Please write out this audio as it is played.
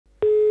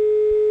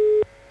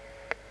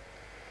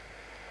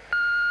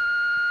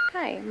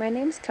Hi, my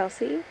name's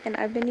Kelsey, and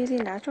I've been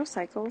using Natural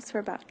Cycles for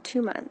about 2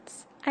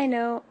 months. I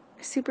know,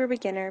 super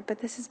beginner,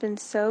 but this has been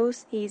so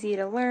easy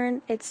to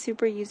learn, it's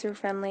super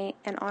user-friendly,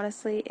 and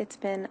honestly, it's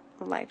been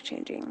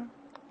life-changing.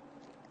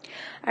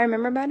 I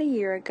remember about a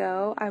year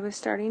ago, I was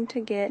starting to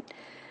get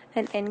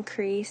an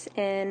increase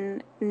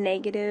in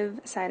negative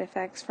side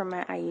effects from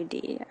my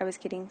IUD. I was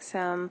getting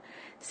some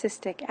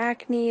cystic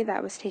acne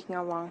that was taking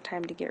a long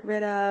time to get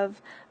rid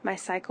of. My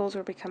cycles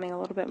were becoming a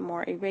little bit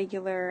more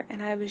irregular,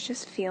 and I was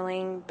just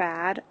feeling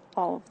bad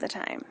all of the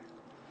time.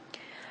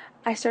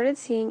 I started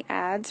seeing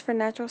ads for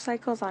Natural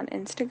Cycles on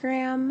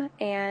Instagram,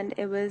 and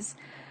it was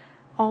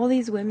all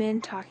these women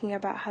talking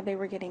about how they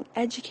were getting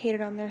educated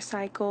on their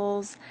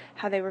cycles,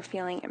 how they were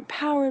feeling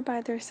empowered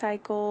by their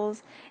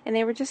cycles, and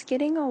they were just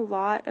getting a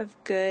lot of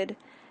good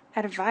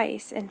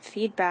advice and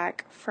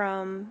feedback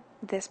from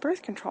this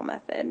birth control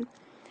method.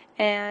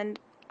 And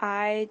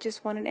I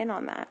just wanted in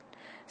on that.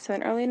 So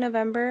in early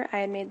November, I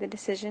had made the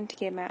decision to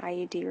get my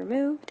IUD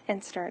removed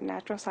and start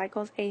Natural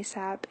Cycles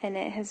ASAP, and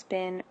it has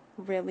been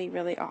really,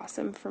 really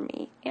awesome for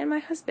me and my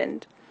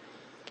husband.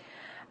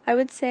 I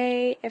would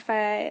say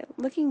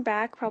looking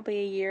back probably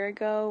a year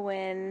ago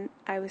when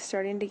I was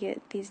starting to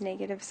get these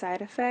negative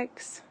side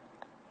effects,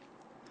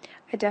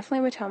 I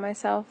definitely would tell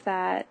myself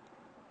that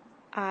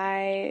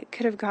I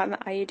could have gotten the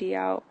IUD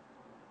out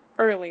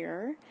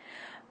earlier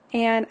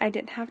and I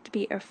didn't have to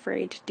be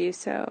afraid to do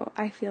so.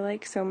 I feel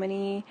like so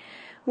many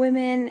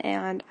women,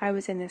 and I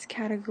was in this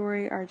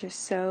category, are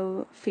just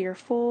so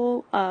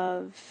fearful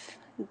of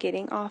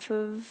getting off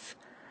of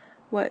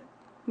what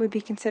would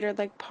be considered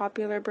like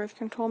popular birth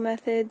control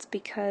methods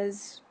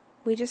because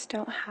we just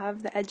don't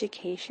have the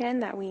education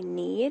that we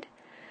need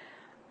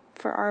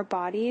for our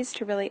bodies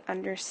to really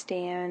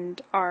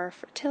understand our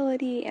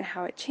fertility and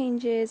how it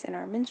changes and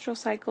our menstrual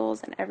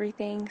cycles and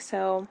everything.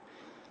 So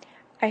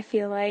I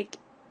feel like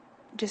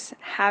just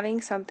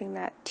having something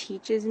that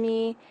teaches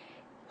me,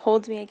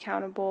 holds me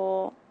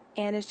accountable,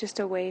 and is just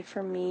a way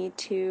for me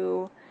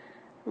to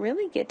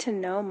really get to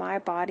know my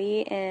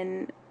body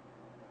in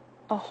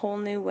a whole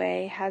new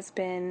way has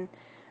been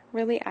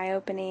really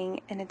eye-opening,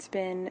 and it's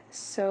been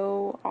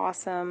so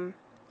awesome,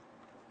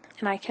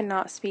 and I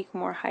cannot speak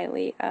more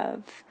highly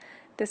of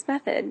this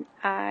method.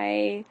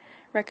 I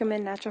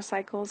recommend Natural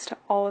Cycles to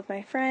all of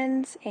my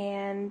friends,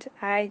 and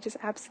I just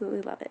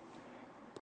absolutely love it.